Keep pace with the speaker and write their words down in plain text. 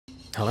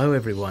Hello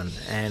everyone,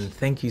 and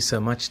thank you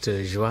so much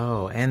to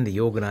Joao and the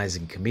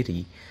organising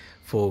committee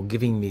for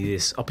giving me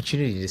this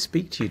opportunity to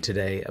speak to you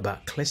today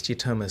about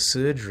cholesteatoma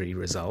surgery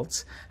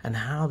results and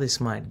how this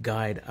might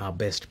guide our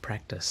best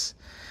practice.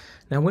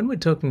 Now, when we're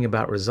talking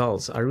about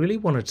results, I really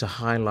wanted to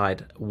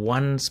highlight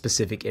one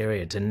specific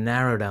area to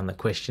narrow down the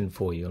question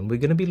for you, and we're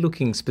going to be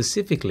looking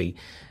specifically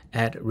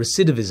at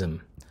recidivism,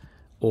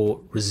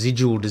 or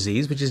residual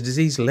disease, which is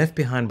disease left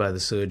behind by the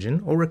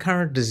surgeon, or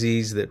recurrent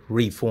disease that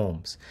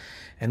reforms.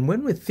 And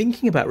when we're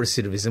thinking about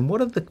recidivism, what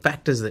are the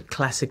factors that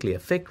classically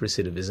affect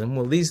recidivism?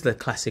 Well, these are the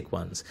classic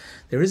ones.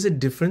 There is a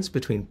difference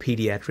between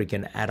pediatric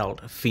and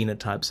adult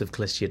phenotypes of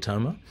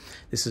cholesteatoma.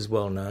 This is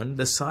well known.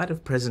 The site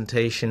of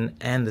presentation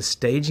and the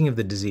staging of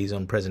the disease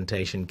on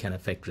presentation can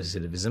affect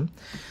recidivism.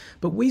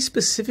 But we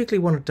specifically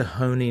wanted to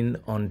hone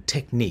in on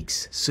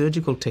techniques,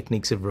 surgical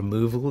techniques of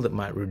removal that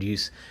might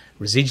reduce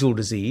residual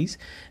disease,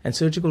 and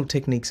surgical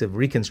techniques of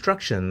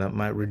reconstruction that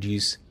might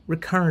reduce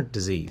recurrent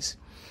disease.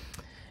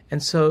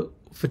 And so,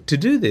 to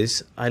do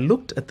this, I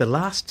looked at the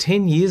last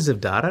 10 years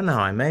of data. Now,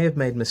 I may have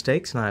made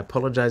mistakes, and I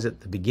apologize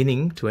at the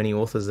beginning to any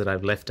authors that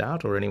I've left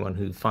out or anyone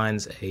who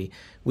finds a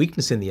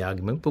weakness in the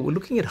argument, but we're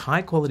looking at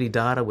high-quality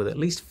data with at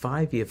least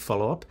 5-year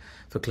follow-up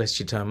for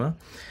cholesteatoma,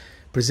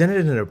 presented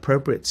in an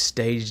appropriate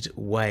staged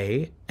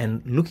way,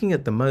 and looking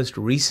at the most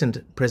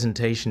recent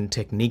presentation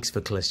techniques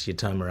for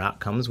cholesteatoma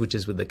outcomes, which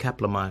is with the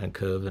Kaplan-Meier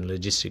curve and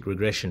logistic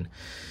regression.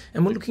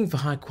 And we're looking for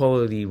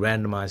high-quality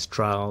randomized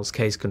trials,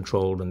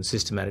 case-controlled and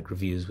systematic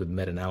reviews with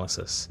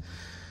meta-analysis.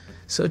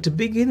 So to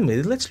begin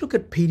with, let's look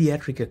at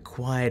pediatric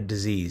acquired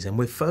disease, and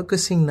we're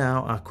focusing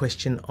now our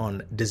question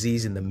on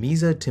disease in the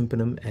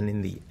mesotympanum and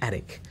in the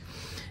attic.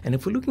 And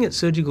if we're looking at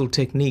surgical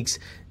techniques,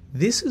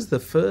 this is the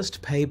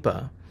first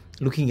paper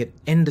looking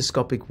at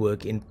endoscopic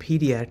work in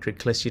pediatric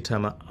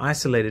cholesteatoma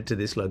isolated to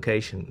this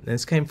location.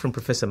 This came from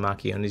Professor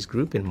Marchioni's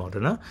group in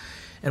Modena,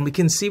 and we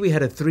can see we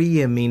had a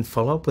 3-year mean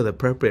follow-up with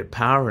appropriate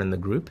power in the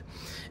group,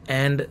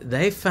 and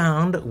they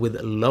found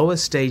with lower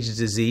stage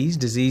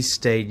disease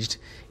staged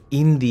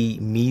in the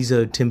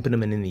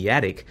mesotympanum and in the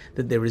attic,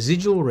 that their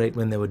residual rate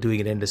when they were doing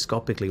it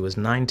endoscopically was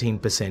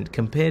 19%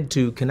 compared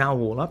to canal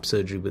wall up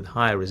surgery with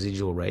higher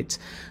residual rates,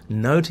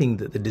 noting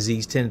that the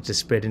disease tended to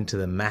spread into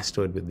the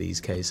mastoid with these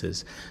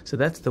cases. So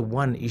that's the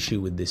one issue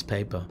with this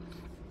paper.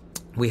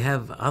 We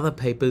have other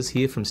papers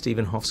here from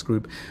Stephen Hoff's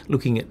group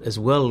looking at as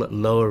well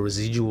lower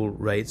residual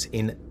rates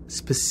in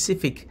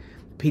specific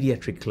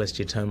pediatric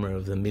cholesteatoma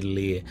of the middle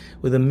ear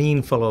with a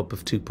mean follow-up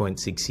of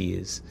 2.6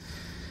 years.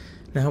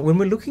 Now, when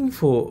we're looking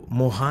for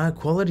more higher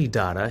quality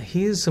data,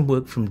 here's some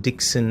work from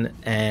Dixon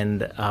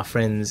and our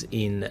friends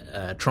in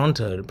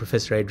Toronto,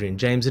 Professor Adrian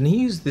James, and he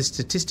used this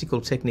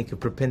statistical technique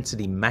of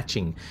propensity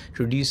matching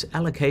to reduce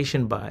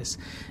allocation bias.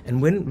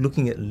 And when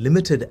looking at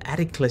limited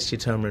attic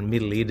cholesteatoma and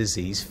middle ear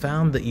disease,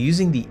 found that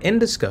using the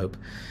endoscope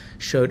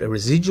showed a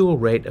residual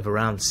rate of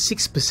around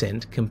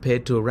 6%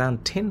 compared to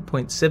around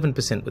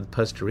 10.7% with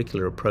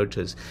post-auricular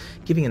approaches,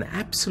 giving an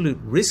absolute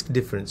risk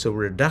difference or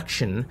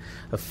reduction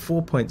of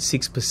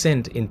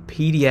 4.6% in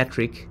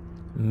pediatric,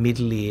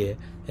 middle ear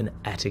and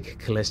attic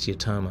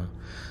cholesteatoma.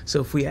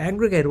 So if we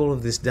aggregate all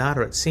of this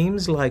data, it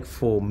seems like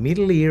for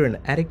middle ear and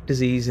attic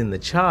disease in the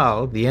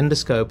child, the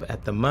endoscope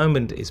at the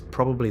moment is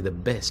probably the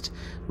best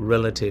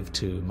relative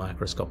to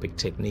microscopic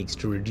techniques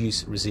to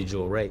reduce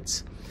residual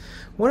rates.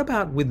 What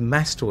about with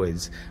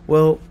mastoids?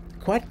 Well,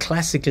 quite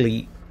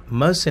classically,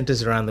 most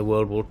centers around the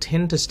world will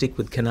tend to stick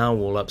with canal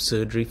wall up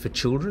surgery for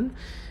children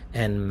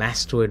and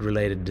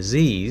mastoid-related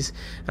disease.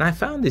 And I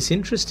found this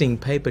interesting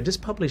paper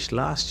just published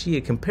last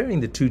year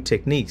comparing the two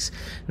techniques.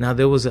 Now,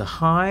 there was a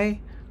high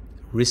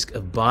risk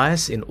of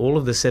bias in all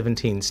of the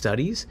 17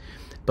 studies,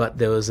 but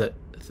there was a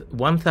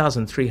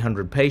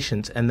 1,300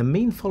 patients, and the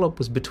mean follow-up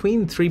was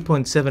between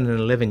 3.7 and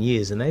 11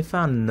 years, and they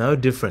found no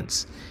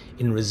difference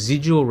in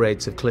residual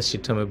rates of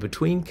cholesteatoma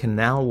between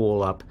canal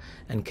wall up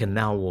and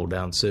canal wall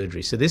down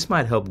surgery. So this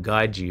might help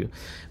guide you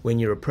when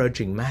you're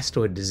approaching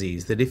mastoid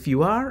disease, that if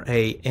you are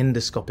a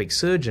endoscopic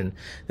surgeon,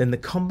 then the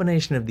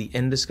combination of the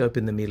endoscope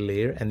in the middle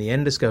ear and the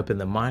endoscope and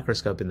the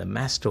microscope in the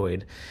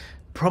mastoid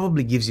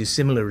probably gives you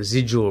similar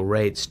residual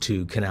rates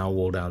to canal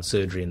wall down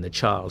surgery in the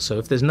child. So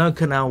if there's no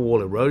canal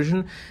wall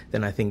erosion,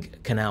 then I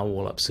think canal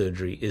wall up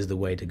surgery is the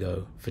way to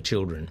go for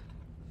children.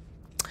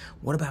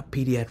 What about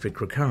pediatric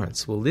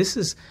recurrence? Well, this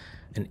is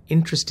an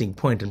interesting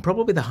point, and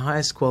probably the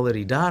highest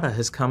quality data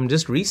has come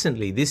just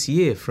recently this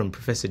year from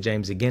Professor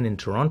James again in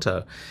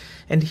Toronto.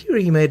 And here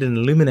he made an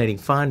illuminating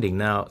finding.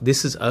 Now,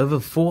 this is over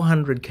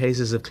 400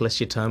 cases of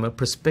cholesteatoma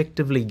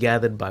prospectively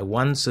gathered by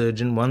one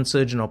surgeon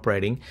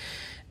operating.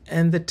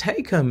 And the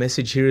take-home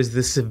message here is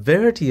the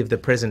severity of the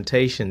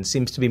presentation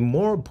seems to be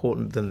more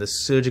important than the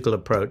surgical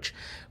approach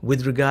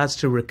with regards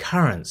to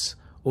recurrence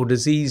or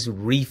disease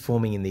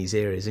reforming in these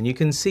areas. And you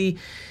can see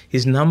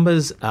his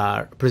numbers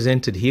are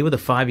presented here with a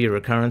 5-year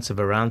recurrence of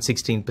around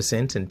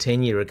 16% and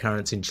 10-year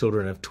recurrence in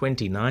children of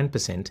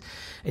 29%.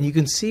 And you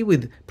can see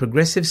with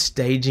progressive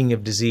staging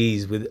of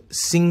disease, with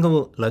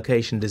single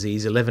location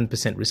disease,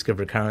 11% risk of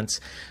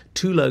recurrence,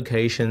 2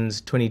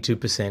 locations,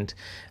 22%,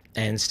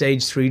 and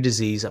stage 3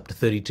 disease up to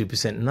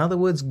 32%. In other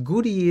words,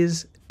 good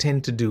ears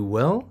tend to do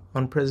well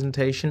on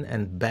presentation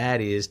and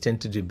bad ears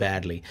tend to do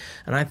badly.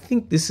 And I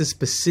think this is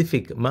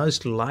specific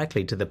most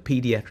likely to the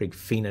pediatric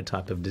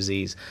phenotype of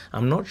disease.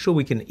 I'm not sure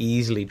we can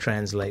easily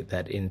translate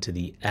that into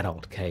the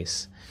adult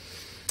case.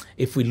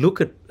 If we look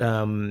at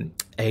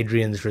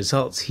Adrian's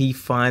results, he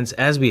finds,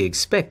 as we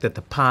expect, that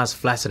the pars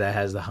flaccida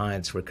has the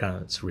highest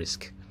recurrence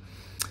risk.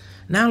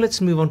 Now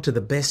let's move on to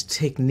the best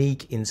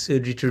technique in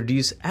surgery to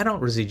reduce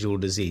adult residual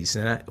disease.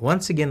 Now,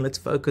 once again, let's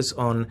focus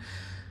on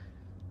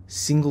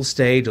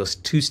single-stage or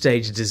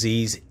two-stage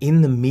disease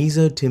in the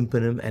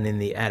mesotympanum and in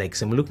the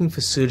attics. And we're looking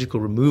for surgical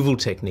removal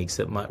techniques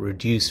that might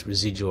reduce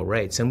residual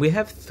rates. And we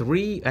have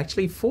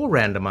four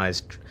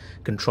randomized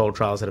control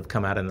trials that have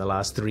come out in the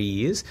last 3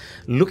 years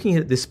looking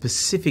at this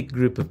specific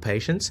group of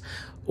patients.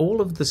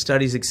 All of the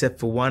studies except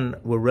for one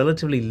were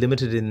relatively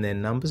limited in their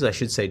numbers. I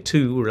should say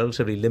 2 were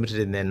relatively limited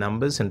in their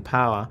numbers and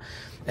power.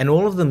 And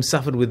all of them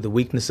suffered with the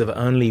weakness of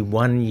only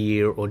 1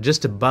 year or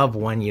just above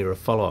 1 year of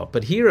follow-up.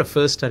 But here a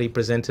first study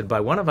presented by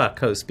one of our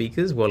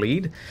co-speakers,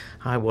 Waleed.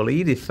 Hi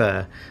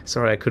Waleed,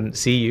 sorry I couldn't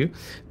see you.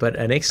 But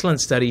an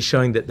excellent study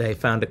showing that they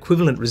found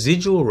equivalent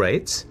residual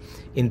rates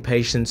in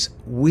patients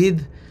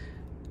with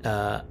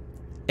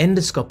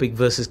endoscopic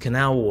versus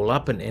canal wall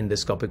up and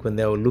endoscopic when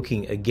they were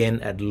looking again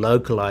at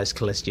localized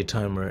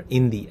cholesteatoma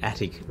in the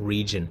attic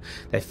region.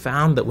 They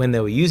found that when they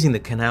were using the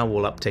canal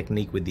wall up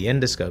technique with the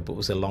endoscope, it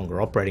was a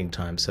longer operating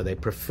time, so they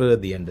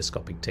preferred the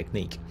endoscopic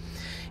technique.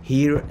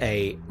 Here,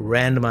 a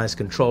randomized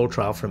control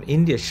trial from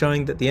India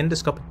showing that the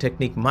endoscopic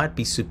technique might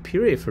be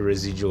superior for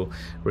residual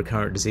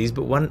recurrent disease,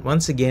 but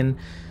once again,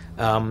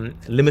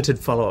 limited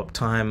follow-up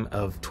time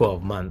of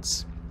 12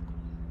 months.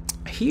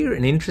 Here,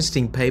 an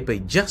interesting paper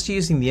just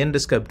using the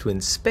endoscope to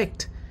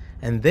inspect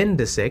and then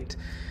dissect,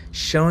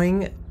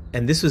 showing,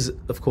 and this was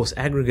of course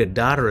aggregate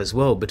data as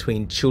well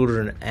between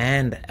children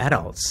and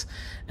adults,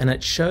 and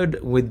it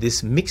showed with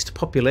this mixed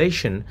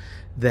population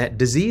that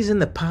disease in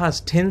the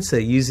pars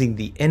tensor using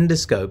the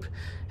endoscope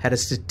had a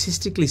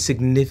statistically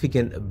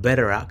significant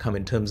better outcome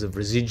in terms of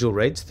residual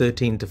rates,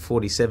 13 to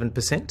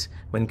 47%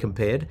 when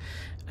compared,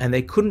 and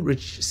they couldn't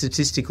reach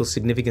statistical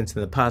significance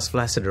in the pars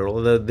flaccida,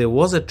 although there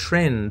was a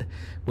trend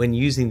when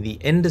using the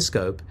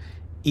endoscope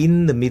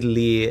in the middle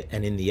ear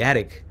and in the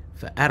attic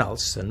for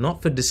adults, so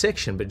not for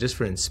dissection but just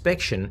for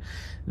inspection,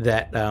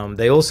 that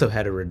they also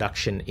had a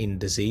reduction in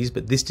disease,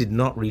 but this did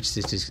not reach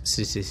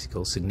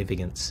statistical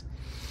significance.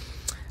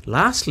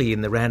 Lastly,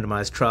 in the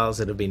randomized trials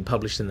that have been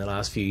published in the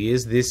last few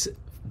years, this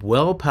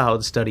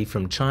well-powered study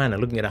from China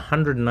looking at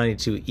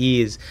 192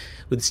 ears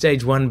with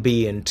stage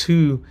 1B and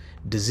 2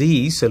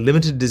 disease, so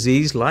limited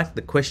disease like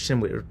the question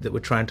that we're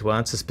trying to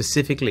answer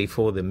specifically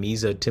for the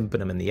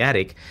mesotympanum and the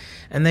attic,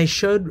 and they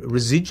showed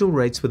residual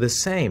rates were the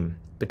same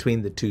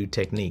between the two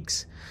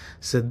techniques.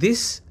 So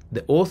this,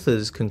 the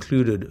authors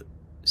concluded,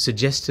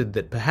 suggested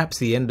that perhaps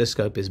the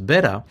endoscope is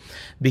better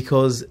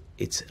because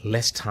it's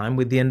less time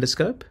with the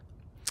endoscope,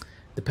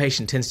 the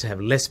patient tends to have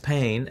less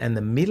pain, and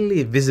the middle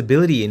ear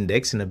visibility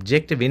index, an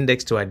objective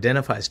index to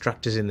identify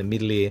structures in the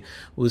middle ear,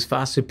 was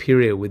far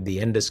superior with the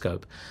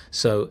endoscope.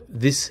 So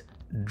this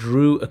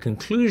drew a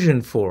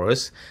conclusion for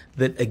us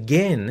that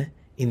again,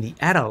 in the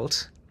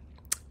adult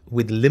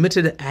with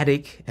limited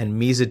attic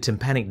and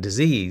mesotympanic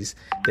disease,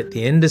 that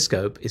the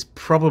endoscope is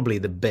probably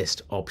the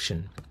best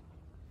option.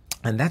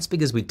 And that's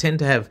because we tend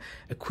to have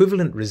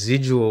equivalent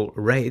residual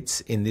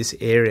rates in this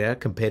area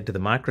compared to the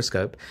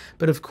microscope,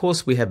 but of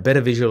course we have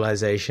better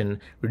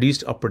visualization,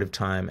 reduced operative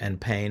time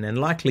and pain, and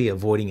likely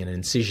avoiding an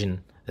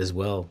incision as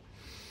well.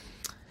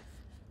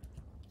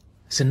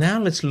 So now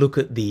let's look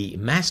at the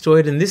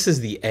mastoid, and this is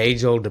the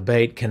age-old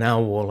debate,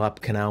 canal wall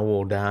up, canal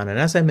wall down. And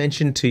as I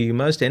mentioned to you,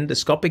 most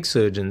endoscopic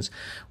surgeons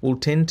will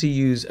tend to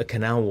use a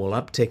canal wall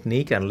up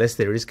technique unless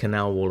there is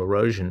canal wall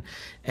erosion.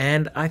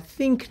 And I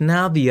think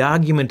now the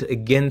argument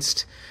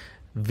against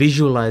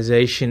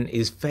visualization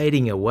is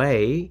fading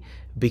away,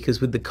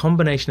 because with the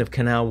combination of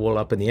canal wall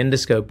up and the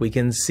endoscope, we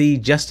can see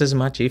just as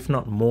much, if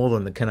not more,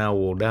 than the canal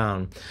wall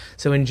down.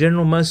 So in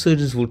general, most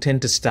surgeons will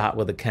tend to start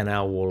with a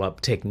canal wall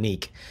up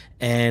technique,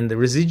 and the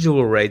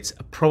residual rates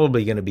are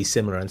probably going to be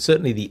similar, and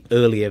certainly the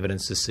early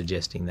evidence is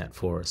suggesting that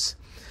for us.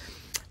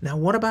 Now,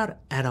 what about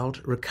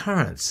adult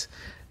recurrence?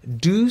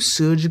 Do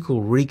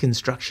surgical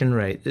reconstruction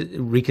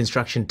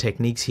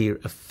techniques here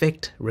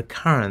affect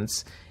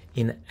recurrence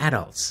in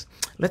adults?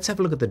 Let's have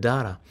a look at the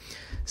data.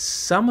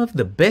 Some of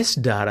the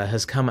best data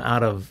has come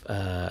out of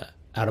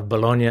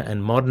Bologna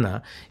and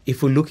Modena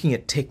if we're looking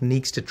at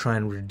techniques to try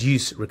and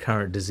reduce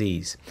recurrent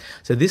disease.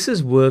 So this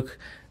is work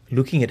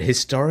looking at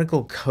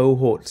historical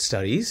cohort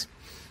studies,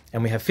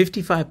 and we have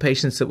 55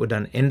 patients that were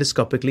done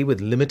endoscopically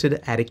with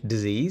limited attic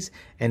disease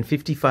and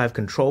 55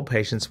 control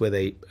patients where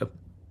they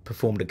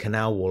performed a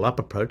canal wall up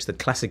approach, the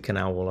classic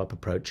canal wall up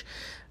approach,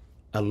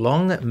 a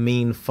long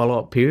mean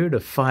follow-up period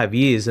of 5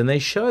 years, and they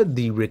showed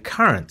the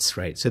recurrence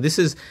rate. So this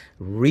is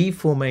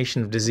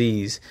reformation of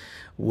disease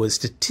was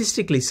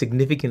statistically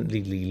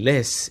significantly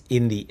less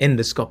in the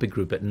endoscopic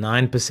group at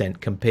 9%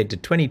 compared to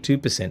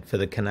 22% for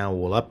the canal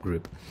wall up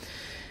group.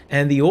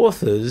 And the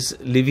authors,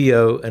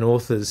 Livio and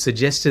authors,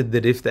 suggested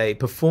that if they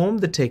performed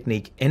the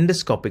technique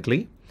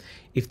endoscopically,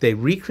 if they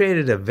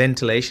recreated a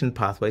ventilation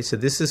pathway, so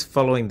this is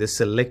following the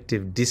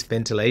selective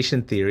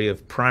dysventilation theory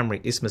of primary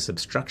isthmus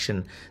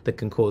obstruction that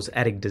can cause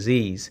attic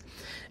disease,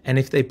 and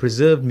if they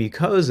preserved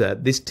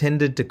mucosa, this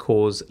tended to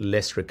cause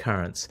less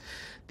recurrence.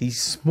 The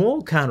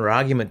small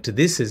counter-argument to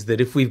this is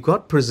that if we've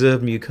got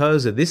preserved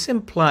mucosa, this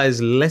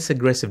implies less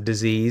aggressive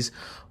disease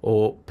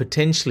or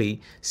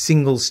potentially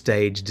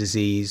single-stage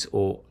disease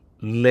or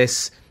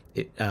less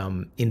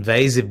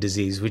invasive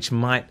disease, which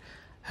might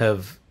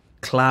have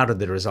clouded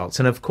the results.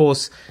 And of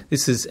course,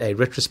 this is a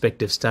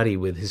retrospective study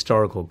with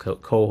historical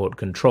cohort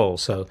control.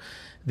 So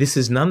this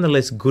is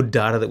nonetheless good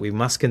data that we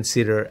must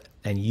consider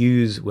and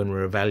use when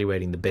we're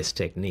evaluating the best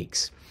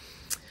techniques.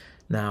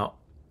 Now,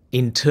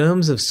 in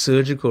terms of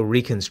surgical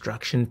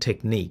reconstruction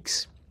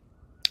techniques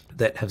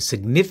that have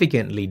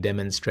significantly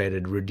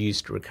demonstrated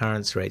reduced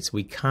recurrence rates,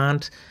 we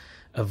can't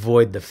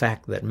avoid the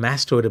fact that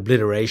mastoid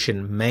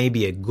obliteration may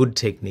be a good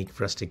technique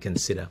for us to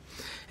consider.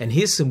 And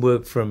here's some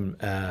work from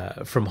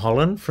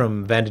Holland,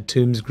 from Van der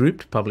Toom's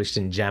group, published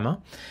in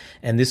JAMA.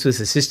 And this was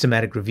a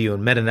systematic review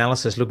and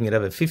meta-analysis looking at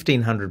over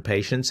 1,500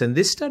 patients. And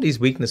this study's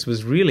weakness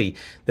was really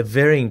the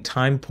varying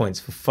time points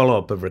for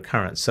follow-up of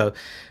recurrence. So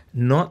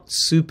not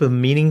super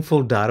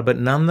meaningful data, but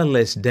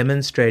nonetheless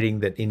demonstrating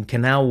that in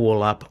canal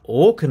wall up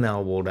or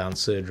canal wall down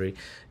surgery,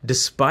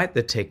 despite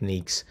the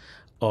techniques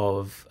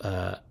of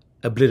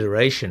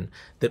obliteration,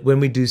 that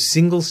when we do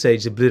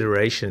single-stage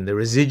obliteration, the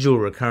residual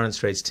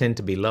recurrence rates tend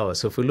to be lower.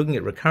 So if we're looking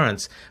at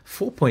recurrence,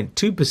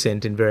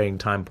 4.2% in varying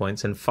time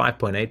points and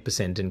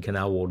 5.8% in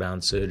canal wall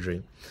down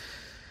surgery.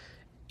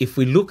 If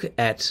we look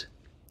at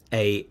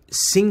a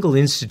single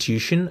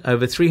institution,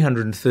 over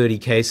 330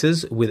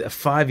 cases with a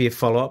 5-year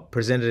follow-up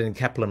presented in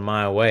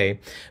Kaplan-Meier way,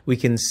 we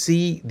can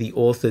see the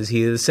authors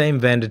here, the same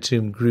Van der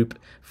Toom group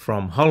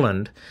from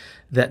Holland,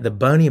 that the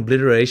bony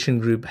obliteration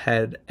group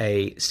had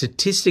a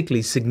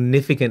statistically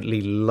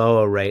significantly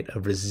lower rate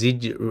of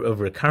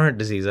recurrent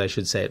disease, I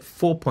should say, at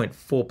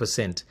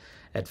 4.4%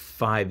 at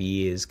 5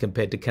 years,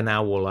 compared to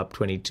canal wall up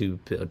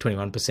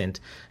 21%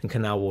 and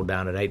canal wall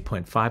down at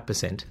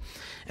 8.5%.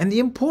 And the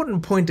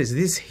important point is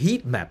this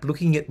heat map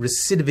looking at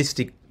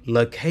recidivistic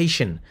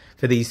location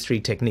for these three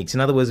techniques.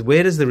 In other words,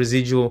 where does the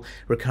residual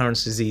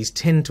recurrence disease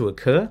tend to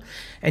occur?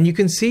 And you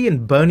can see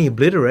in bony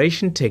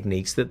obliteration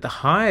techniques that the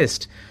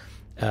highest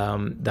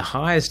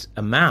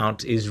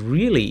amount is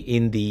really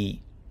in the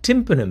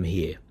tympanum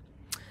here.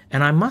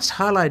 And I must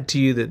highlight to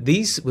you that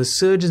these were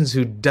surgeons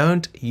who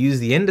don't use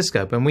the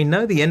endoscope, and we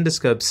know the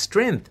endoscope's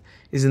strength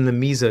is in the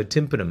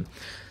mesotympanum.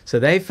 So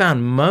they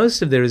found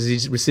most of their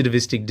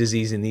recidivistic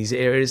disease in these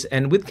areas,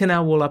 and with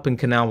canal wall up and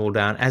canal wall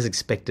down, as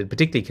expected,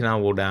 particularly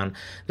canal wall down,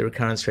 the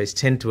recurrence rates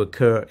tend to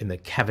occur in the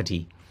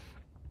cavity.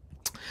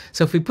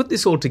 So if we put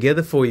this all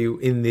together for you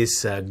in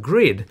this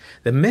grid,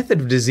 the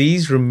method of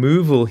disease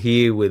removal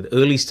here with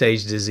early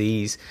stage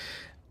disease,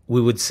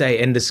 we would say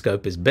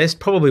endoscope is best,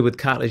 probably with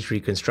cartilage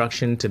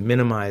reconstruction to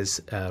minimize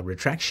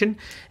retraction.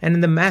 And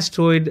in the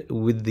mastoid,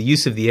 with the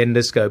use of the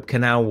endoscope,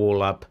 canal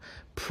wall up,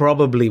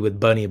 probably with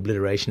bony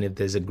obliteration if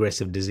there's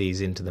aggressive disease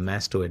into the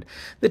mastoid.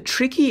 The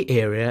tricky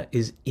area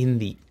is in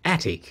the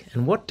attic.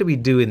 And what do we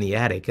do in the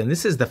attic? And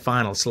this is the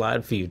final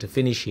slide for you to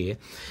finish here.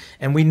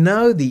 And we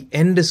know the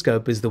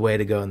endoscope is the way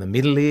to go in the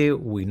middle here.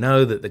 We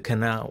know that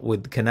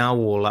with canal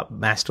wall up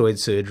mastoid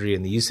surgery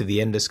and the use of the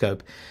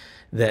endoscope,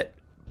 that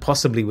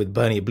possibly with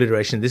bony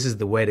obliteration, this is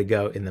the way to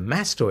go in the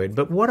mastoid.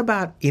 But what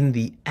about in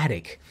the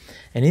attic?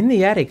 And in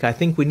the attic, I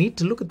think we need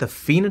to look at the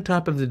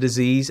phenotype of the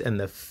disease and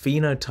the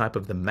phenotype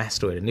of the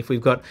mastoid. And if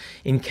we've got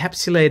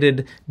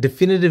encapsulated,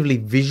 definitively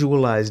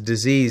visualized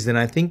disease, then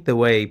I think the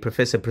way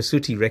Professor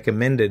Prasuti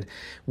recommended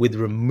with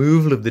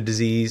removal of the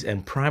disease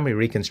and primary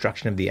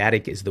reconstruction of the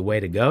attic is the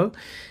way to go.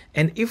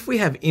 And if we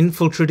have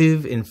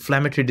infiltrative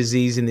inflammatory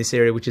disease in this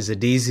area, which is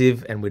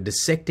adhesive, and we're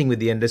dissecting with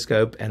the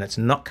endoscope and it's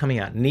not coming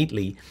out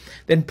neatly,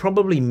 then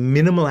probably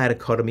minimal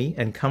adicotomy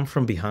and come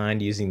from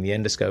behind using the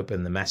endoscope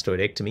and the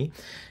mastoidectomy,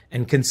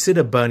 and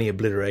consider bony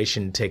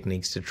obliteration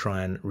techniques to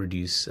try and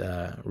reduce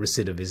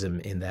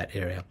recidivism in that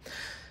area.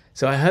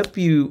 So I hope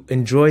you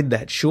enjoyed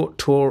that short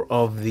tour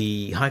of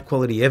the high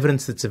quality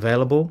evidence that's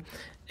available,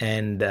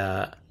 and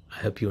I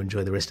hope you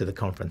enjoy the rest of the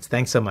conference.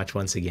 Thanks so much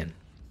once again.